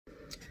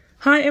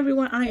Hi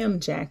everyone, I am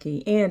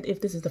Jackie, and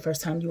if this is the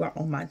first time you are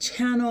on my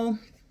channel,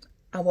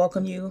 I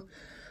welcome you.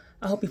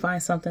 I hope you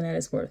find something that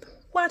is worth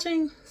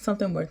watching,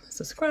 something worth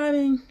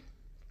subscribing,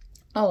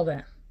 all of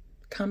that.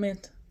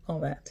 Comment, all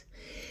that.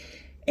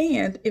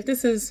 And if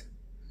this is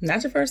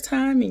not your first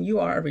time and you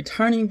are a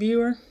returning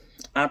viewer,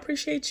 I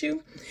appreciate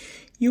you.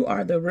 You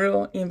are the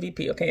real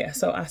MVP. Okay,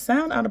 so I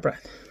sound out of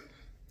breath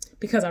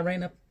because I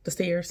ran up the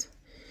stairs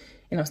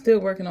and I'm still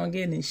working on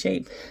getting in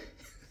shape.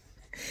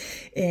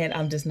 And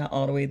I'm just not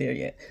all the way there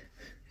yet.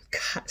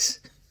 Gosh.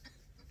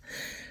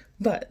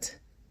 But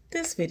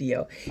this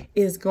video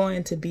is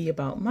going to be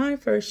about my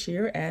first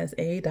year as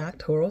a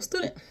doctoral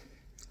student.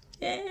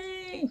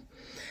 Yay!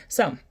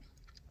 So,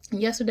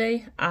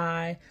 yesterday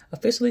I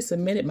officially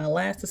submitted my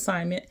last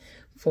assignment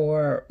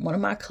for one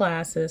of my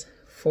classes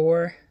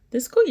for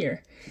this school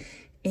year.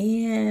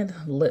 And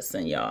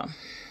listen, y'all,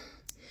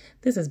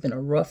 this has been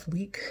a rough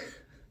week.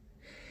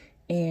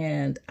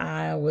 And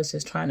I was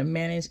just trying to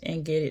manage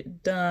and get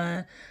it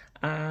done.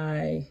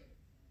 I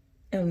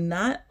am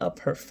not a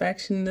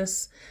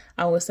perfectionist.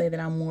 I would say that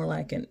I'm more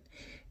like an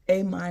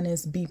A-,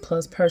 B+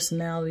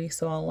 personality.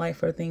 So I like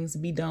for things to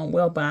be done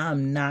well, but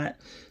I'm not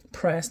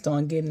pressed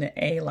on getting an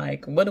A.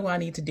 Like, what do I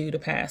need to do to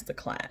pass the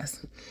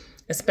class?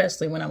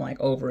 Especially when I'm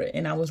like over it.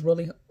 And I was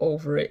really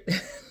over it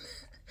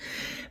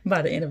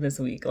by the end of this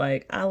week.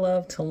 Like, I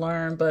love to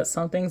learn, but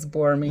some things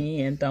bore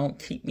me and don't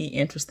keep me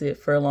interested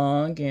for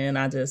long, and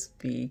I just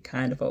be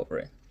kind of over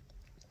it.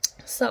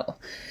 So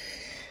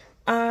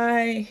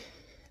I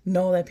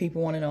know that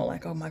people want to know,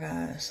 like, oh my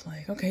gosh,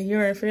 like, okay,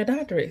 you're in for your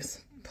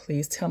doctorates.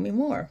 Please tell me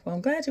more. Well,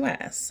 I'm glad you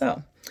asked.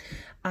 So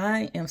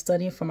I am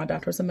studying for my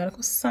doctorate of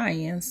medical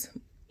science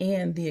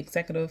in the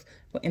executive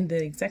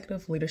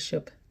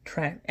leadership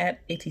track at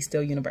AT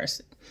Still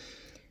University.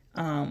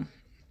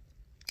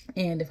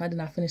 And if I did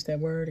not finish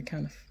that word, it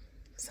kind of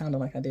sounded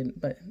like I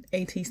didn't, but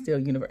AT Still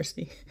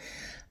University.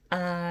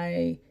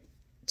 I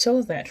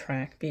chose that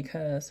track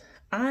because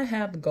I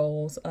have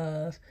goals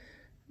of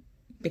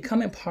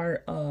becoming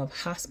part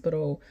of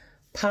hospital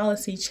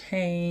policy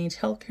change,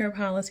 healthcare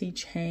policy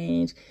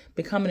change,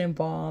 becoming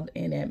involved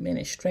in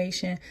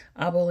administration.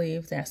 I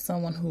believe that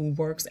someone who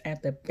works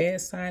at the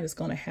bedside is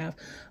going to have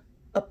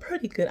a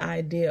pretty good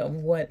idea of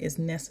what is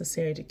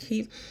necessary to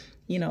keep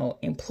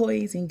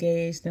employees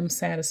engaged, them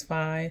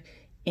satisfied,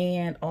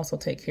 and also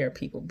take care of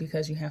people,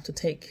 because you have to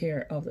take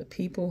care of the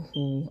people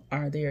who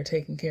are there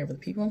taking care of the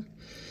people.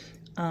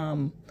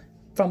 From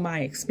my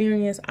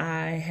experience,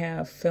 I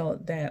have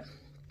felt that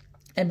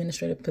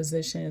administrative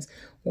positions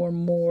were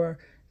more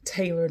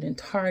tailored and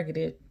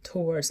targeted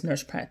towards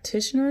nurse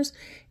practitioners.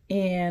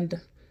 And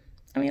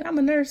I mean, I'm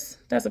a nurse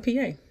that's a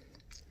PA.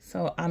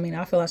 So, I mean,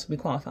 I feel I should be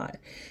qualified.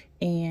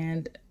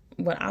 And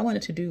what I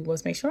wanted to do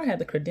was make sure I had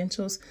the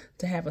credentials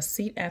to have a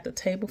seat at the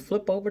table,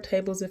 flip over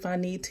tables if I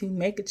need to,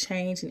 make a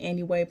change in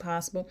any way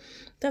possible.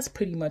 That's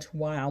pretty much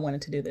why I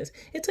wanted to do this.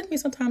 It took me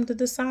some time to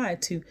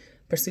decide to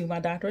pursue my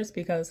doctorates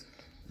because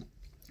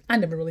I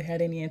never really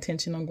had any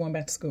intention on going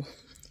back to school.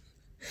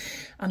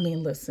 I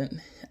mean,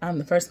 listen, I'm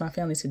the first in my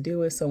family to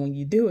do it. So when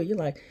you do it, you're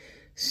like,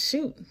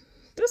 shoot,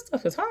 this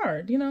stuff is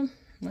hard. I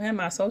had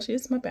my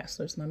associates, my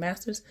bachelor's, my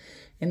master's,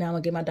 and now I'm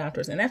going to get my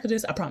doctorate. And after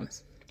this, I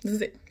promise, this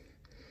is it.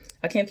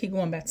 I can't keep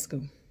going back to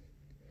school.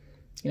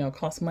 It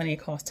costs money, it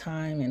costs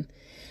time. And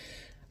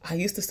I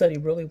used to study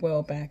really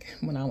well back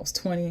when I was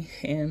 20,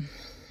 and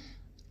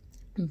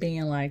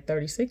being like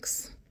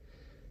 36,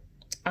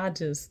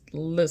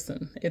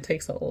 it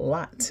takes a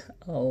lot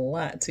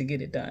to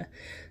get it done.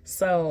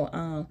 So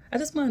I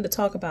just wanted to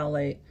talk about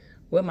like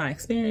what my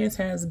experience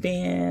has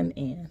been,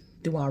 and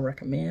do I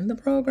recommend the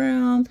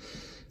program?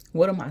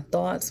 What are my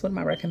thoughts? What are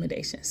my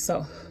recommendations?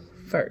 So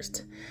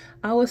first,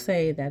 I would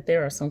say that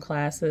there are some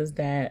classes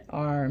that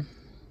are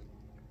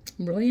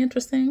really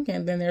interesting,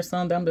 and then there's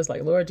some that I'm just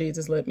like, Lord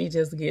Jesus, let me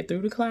just get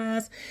through the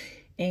class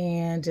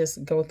and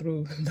just go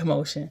through the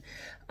motion.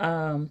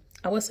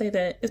 I would say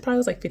that it's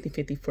probably like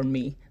 50-50 for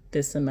me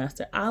this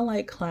semester. I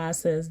like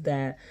classes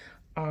that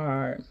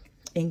are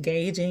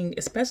engaging,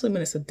 especially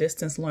when it's a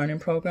distance learning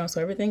program. So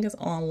everything is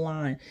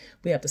online.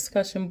 We have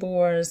discussion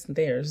boards,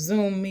 there's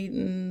Zoom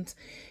meetings,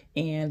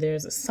 and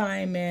there's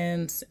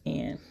assignments,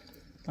 and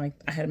like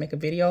I had to make a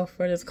video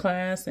for this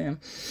class, and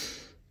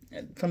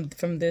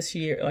from this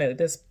year, like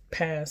this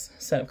past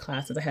set of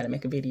classes, I had to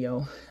make a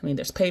video. I mean,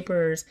 there's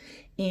papers,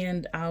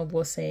 and I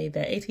will say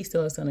that AT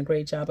still has done a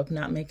great job of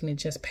not making it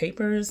just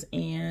papers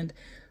and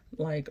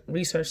like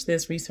research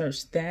this,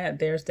 research that.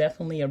 There's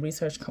definitely a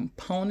research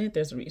component.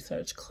 There's a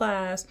research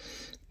class,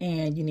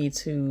 and you need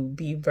to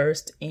be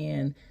versed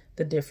in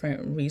the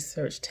different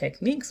research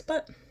techniques,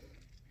 but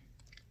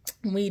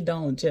we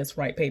don't just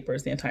write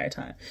papers the entire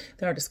time.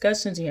 There are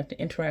discussions. You have to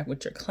interact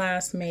with your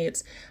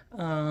classmates.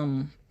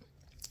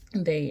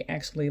 They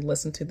actually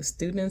listen to the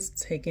students,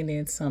 taking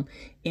in some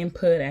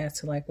input as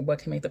to like what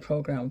can make the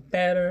program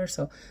better.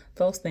 So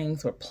those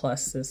things were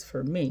pluses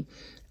for me.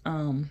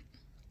 I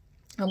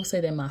will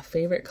say that my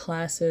favorite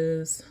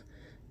classes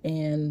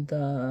And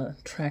the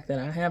track that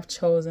I have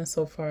chosen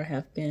so far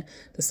have been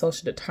the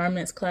social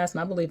determinants class.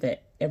 And I believe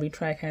that every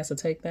track has to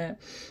take that.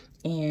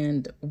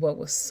 And what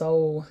was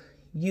so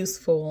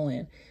useful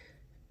and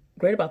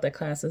great about that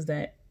class is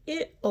that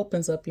it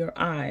opens up your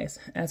eyes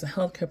as a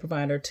healthcare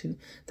provider to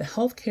the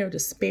healthcare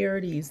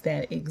disparities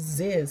that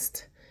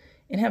exist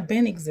and have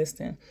been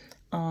existing.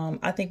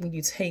 I think when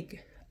you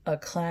take a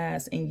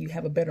class and you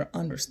have a better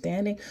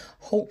understanding,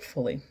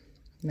 hopefully,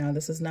 now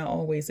this is not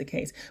always the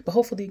case, but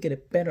hopefully you get a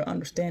better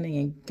understanding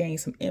and gain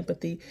some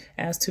empathy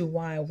as to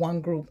why one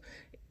group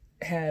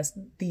has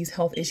these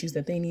health issues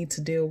that they need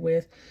to deal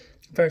with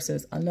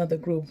versus another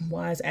group.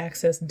 Why is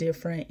access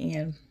different,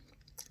 and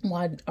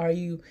why are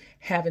you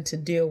having to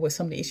deal with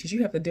some of the issues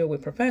you have to deal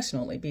with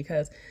professionally?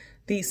 Because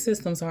these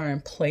systems are in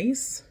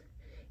place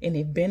and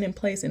they've been in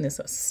place, and it's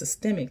a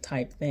systemic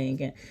type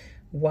thing. And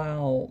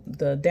while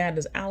the data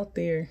is out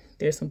there,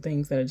 there's some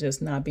things that are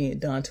just not being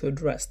done to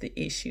address the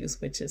issues,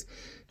 which is,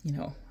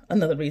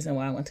 another reason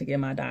why I want to get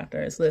my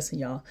doctorate. Is listen,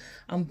 y'all,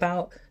 I'm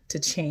about to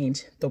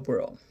change the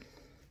world.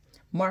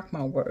 Mark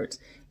my words.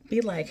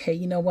 Be like, hey,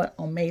 you know what?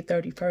 On May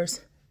 31st,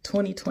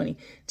 2020,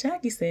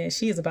 Jackie says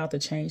she is about to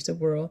change the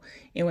world.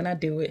 And when I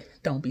do it,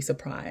 don't be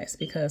surprised,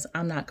 because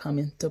I'm not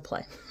coming to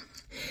play.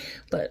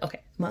 But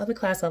okay, my other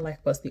class I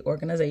liked was the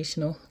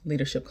organizational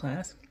leadership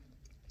class.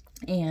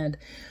 And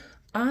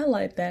I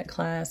like that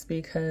class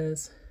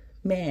because,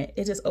 man,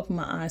 it just opened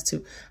my eyes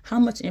to how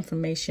much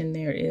information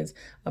there is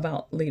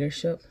about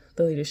leadership,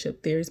 the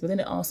leadership theories. But then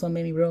it also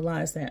made me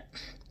realize that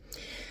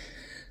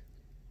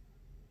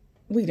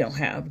we don't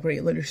have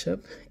great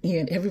leadership,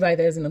 and everybody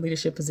that is in a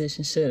leadership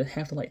position should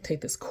have to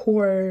take this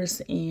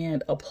course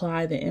and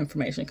apply the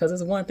information, because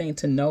it's one thing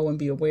to know and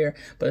be aware,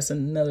 but it's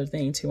another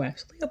thing to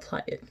actually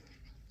apply it.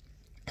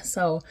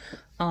 So,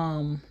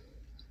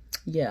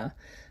 yeah,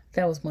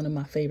 that was one of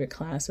my favorite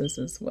classes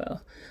as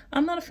well.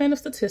 I'm not a fan of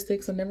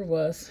statistics. I never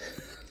was,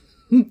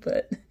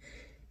 but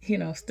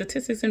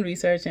statistics and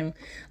research, and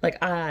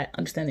I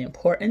understand the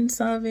importance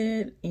of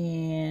it,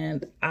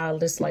 and I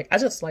just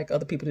like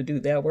other people to do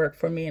their work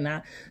for me, and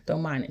I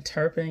don't mind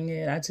interpreting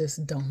it. I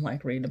just don't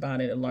like reading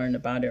about it or learning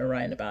about it or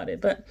writing about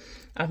it. But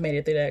I've made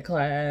it through that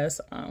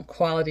class.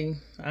 Quality,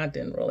 I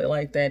didn't really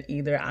like that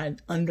either. I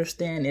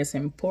understand its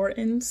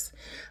importance.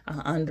 I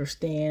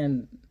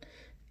understand.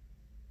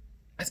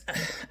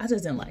 I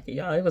just didn't like it,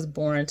 y'all. It was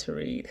boring to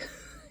read.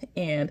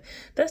 And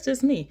that's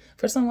just me.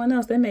 For someone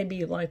else, that may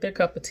be their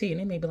cup of tea, and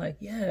they may be like,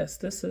 yes,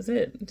 this is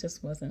it. It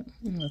just wasn't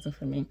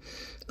for me.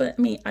 But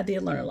I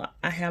did learn a lot.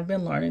 I have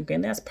been learning,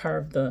 and that's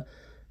part of the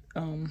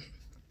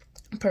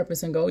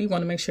purpose and goal. You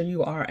want to make sure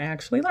you are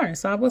actually learning.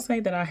 So I will say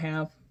that I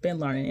have been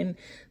learning, and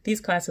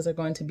these classes are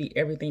going to be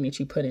everything that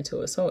you put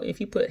into it. So if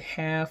you put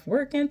half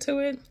work into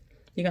it,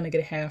 you're going to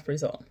get a half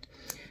result.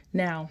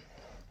 Now,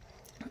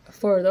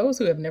 for those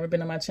who have never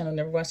been on my channel,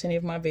 never watched any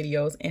of my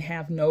videos, and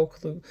have no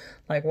clue,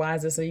 why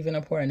is this even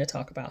important to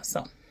talk about?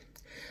 So,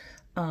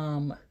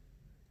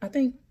 I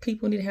think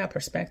people need to have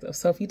perspective.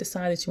 So if you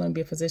decide that you want to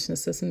be a physician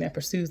assistant that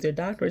pursues their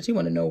doctorate, you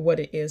want to know what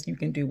it is you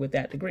can do with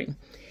that degree.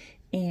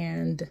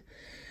 And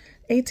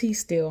AT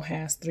still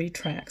has 3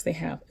 tracks. They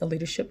have a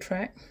leadership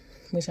track,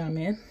 which I'm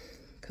in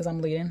because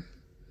I'm leading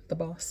the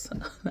boss.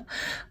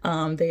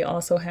 They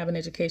also have an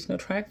educational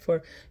track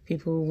for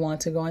people who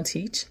want to go and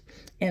teach.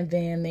 And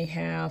then they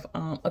have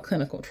a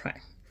clinical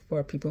track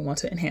for people who want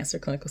to enhance their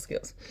clinical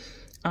skills.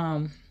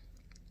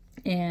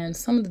 And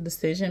some of the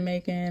decision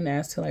making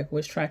as to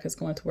which track is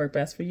going to work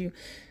best for you,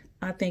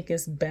 I think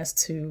it's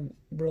best to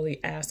really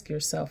ask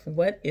yourself,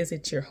 what is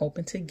it you're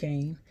hoping to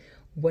gain?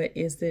 What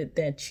is it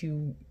that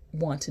you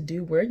want to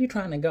do? Where are you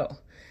trying to go?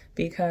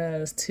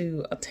 Because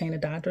to obtain a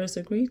doctorate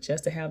degree,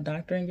 just to have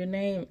doctor in your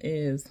name,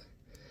 is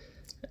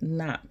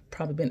not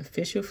probably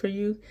beneficial for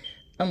you,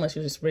 unless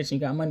you're just rich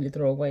and you got money to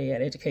throw away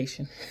at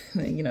education,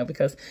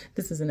 because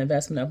this is an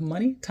investment of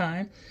money,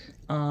 time.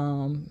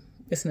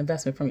 It's an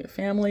investment from your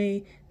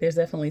family. There's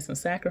definitely some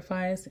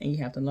sacrifice, and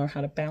you have to learn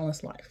how to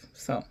balance life.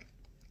 So,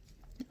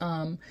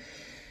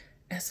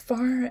 as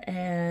far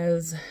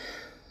as,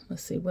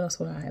 let's see, what else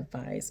would I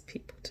advise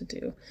people to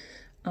do?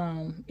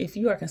 If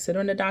you are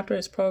considering the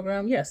doctorate's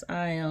program, yes,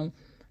 I am.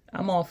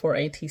 I'm all for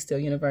AT Still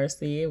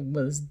University. It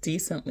was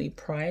decently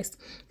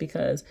priced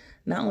because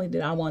not only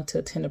did I want to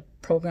attend a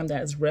program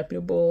that is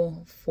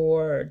reputable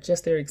for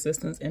just their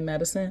existence in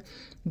medicine,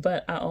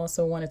 but I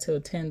also wanted to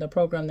attend a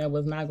program that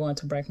was not going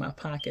to break my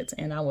pockets.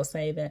 And I will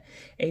say that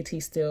AT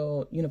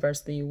Still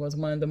University was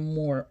one of the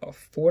more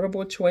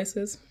affordable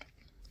choices.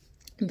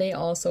 They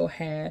also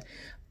had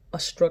a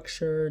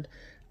structured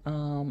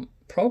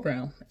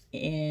program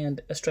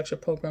and a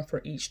structured program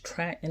for each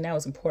track, and that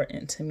was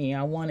important to me.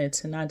 I wanted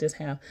to not just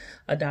have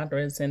a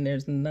doctorate and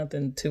there's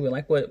nothing to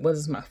it, what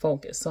is my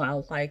focus? So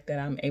I like that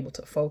I'm able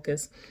to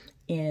focus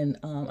in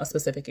a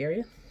specific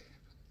area.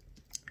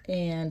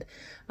 And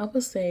I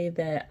would say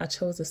that I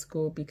chose this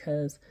school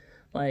because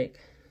I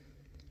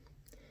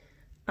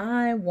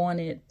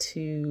wanted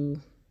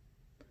to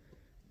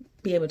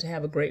be able to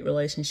have a great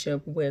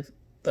relationship with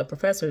the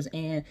professors,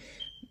 and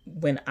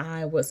when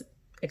I was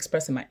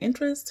expressing my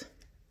interest,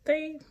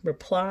 they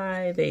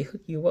reply, they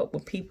hook you up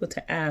with people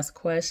to ask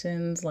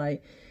questions.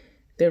 Like,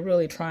 they're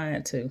really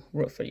trying to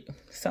root for you.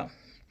 So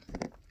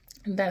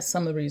that's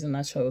some of the reason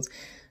I chose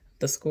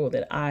the school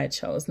that I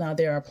chose. Now,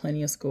 there are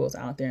plenty of schools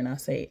out there, and I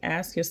say,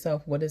 ask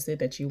yourself, what is it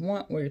that you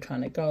want, where you're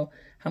trying to go,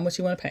 how much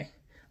you want to pay.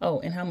 Oh,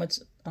 and how much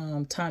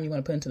time you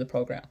want to put into the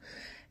program.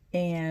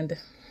 And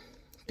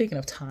speaking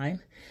of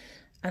time,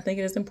 I think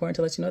it is important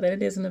to let you know that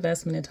it is an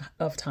investment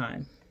of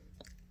time.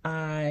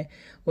 I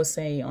would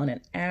say on an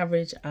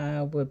average,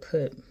 I would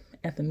put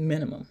at the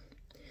minimum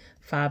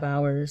 5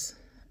 hours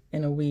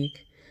in a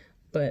week,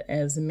 but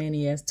as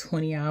many as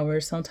 20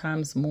 hours,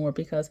 sometimes more,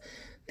 because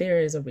there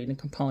is a reading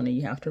component.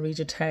 You have to read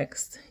your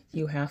text.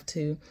 You have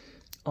to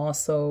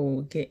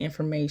also get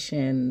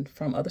information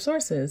from other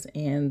sources,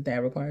 and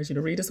that requires you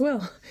to read as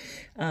well.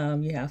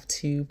 You have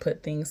to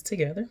put things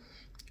together,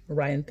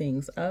 writing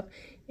things up,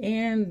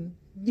 and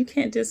you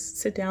can't just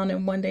sit down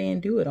in one day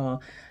and do it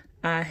all.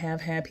 I have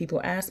had people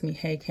ask me,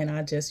 hey, can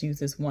I just use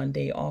this one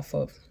day off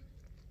of,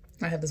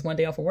 I have this one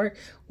day off of work.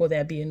 Will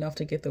that be enough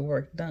to get the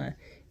work done?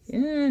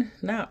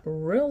 Not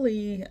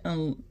really.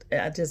 I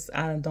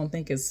don't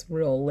think it's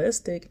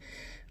realistic.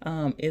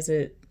 Is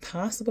it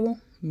possible?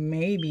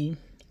 Maybe,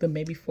 but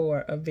maybe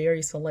for a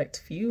very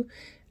select few,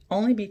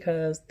 only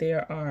because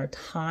there are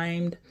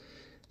timed,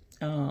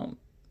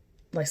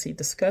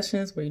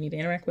 discussions where you need to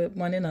interact with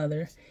one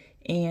another.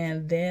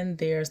 And then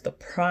there's the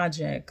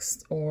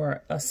projects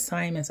or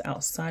assignments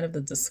outside of the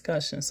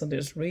discussion. So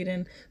there's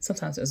reading,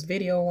 sometimes there's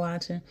video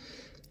watching.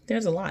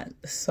 There's a lot.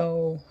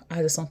 So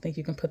I just don't think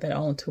you can put that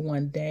all into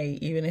one day,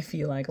 even if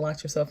you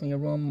locked yourself in your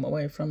room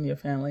away from your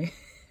family.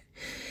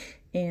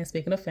 And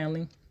speaking of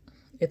family,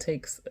 it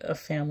takes a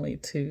family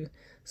to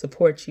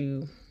support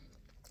you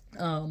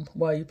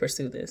while you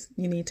pursue this.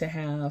 You need to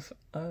have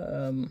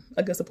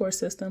a good support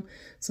system,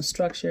 some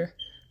structure,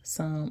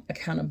 some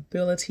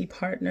accountability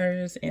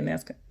partners, and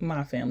that's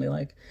my family.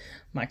 Like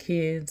my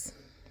kids,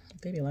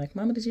 they be like,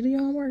 Mama, did you do your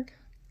homework?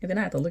 And then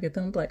I have to look at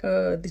them like,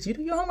 did you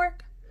do your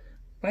homework?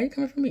 Why are you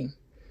coming for me?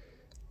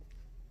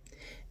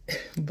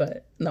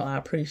 But no, I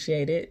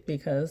appreciate it,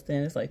 because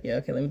then it's like, yeah,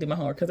 okay, let me do my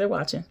homework, because they're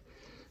watching.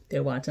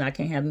 I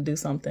can't have them do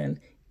something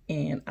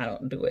and I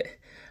don't do it.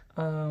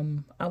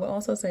 I would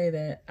also say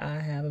that I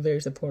have a very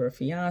supportive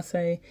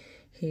fiance.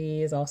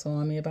 He is also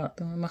on me about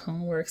doing my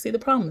homework. See, the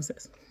problem is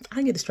this.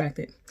 I get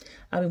distracted.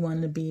 I be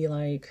wanting to be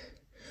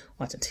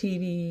watching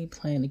TV,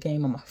 playing the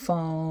game on my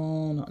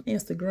phone, on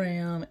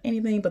Instagram,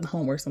 anything but the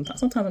homework sometimes.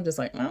 Sometimes I'm just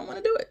like, I don't want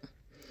to do it.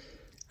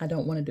 I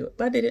don't want to do it,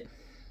 but I did it.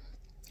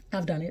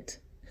 I've done it.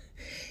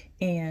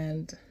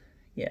 And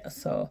yeah,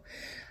 so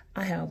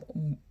I have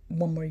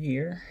one more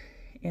year,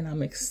 and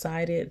I'm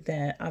excited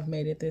that I've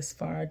made it this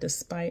far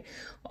despite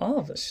all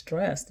of the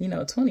stress.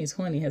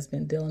 2020 has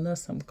been dealing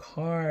us some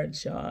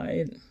cards, y'all.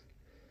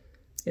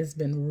 It's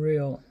been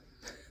real.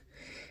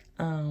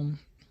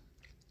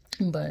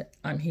 But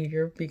I'm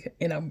here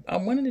and I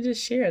wanted to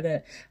just share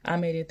that I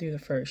made it through the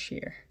first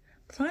year.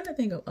 I'm trying to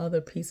think of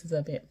other pieces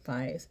of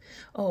advice.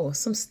 Oh,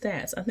 some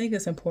stats. I think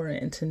it's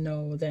important to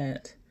know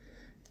that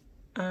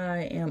I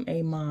am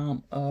a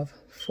mom of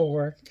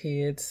 4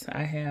 kids.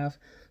 I have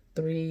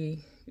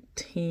 3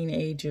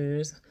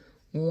 teenagers,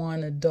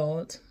 1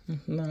 adult,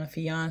 my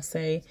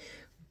fiance.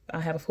 I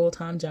have a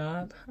full-time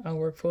job. I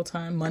work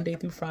full-time Monday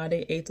through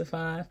Friday, 8 to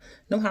 5.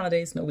 No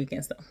holidays, no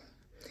weekends though.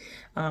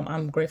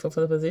 I'm grateful for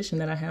the position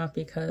that I have,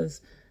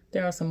 because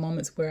there are some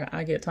moments where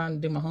I get time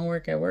to do my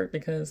homework at work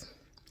because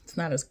it's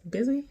not as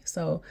busy.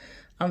 So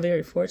I'm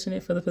very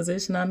fortunate for the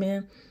position I'm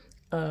in.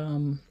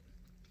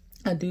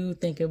 I do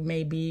think it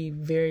may be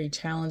very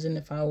challenging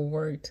if I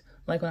worked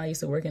like when I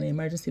used to work in the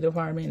emergency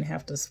department and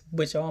have to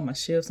switch all my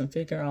shifts and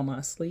figure out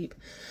my sleep.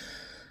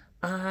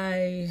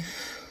 I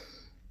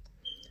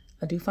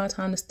do find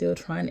time to still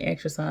try and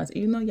exercise,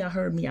 even though y'all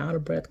heard me out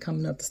of breath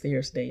coming up the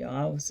stairs today, y'all.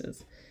 I was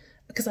just,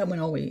 because I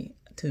went all the way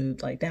to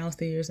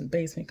downstairs and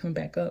basement, coming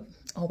back up,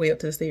 all the way up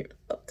to the stairs,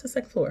 up to the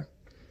second floor,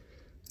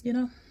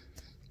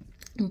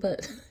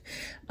 But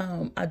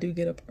I do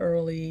get up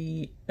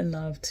early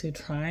enough to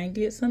try and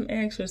get some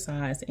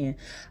exercise. And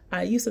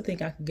I used to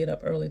think I could get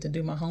up early to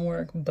do my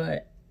homework,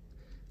 but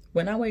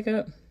when I wake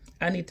up,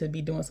 I need to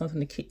be doing something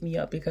to keep me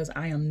up, because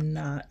I am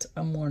not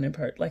a morning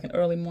person, like an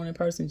early morning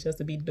person, just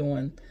to be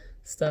doing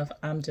stuff.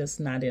 I'm just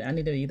not it. I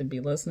need to either be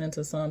listening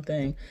to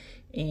something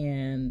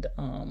and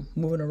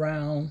moving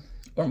around,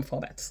 or I'm gonna fall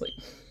back to sleep.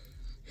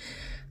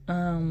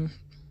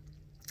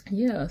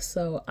 Yeah,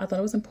 so I thought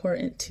it was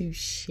important to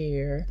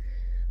share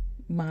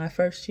my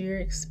first year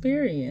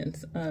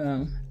experience.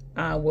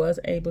 I was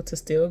able to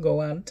still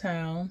go out of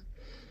town.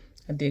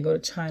 I did go to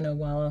China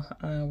while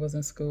I was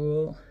in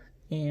school,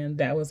 and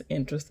that was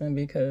interesting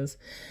because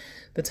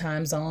the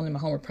time zone and my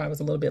homework probably was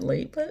a little bit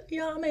late, but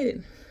yeah, I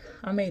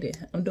made it.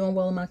 I'm doing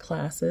well in my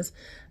classes.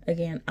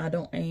 Again, I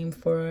don't aim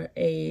for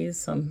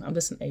A's. I'm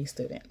just an A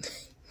student,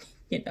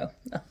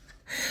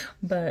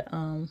 But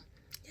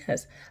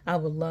yes, I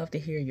would love to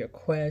hear your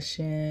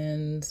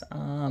questions.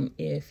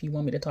 If you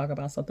want me to talk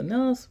about something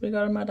else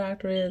regarding my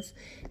doctorates,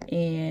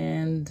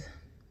 and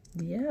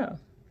yeah,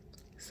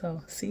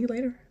 So see you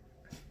later.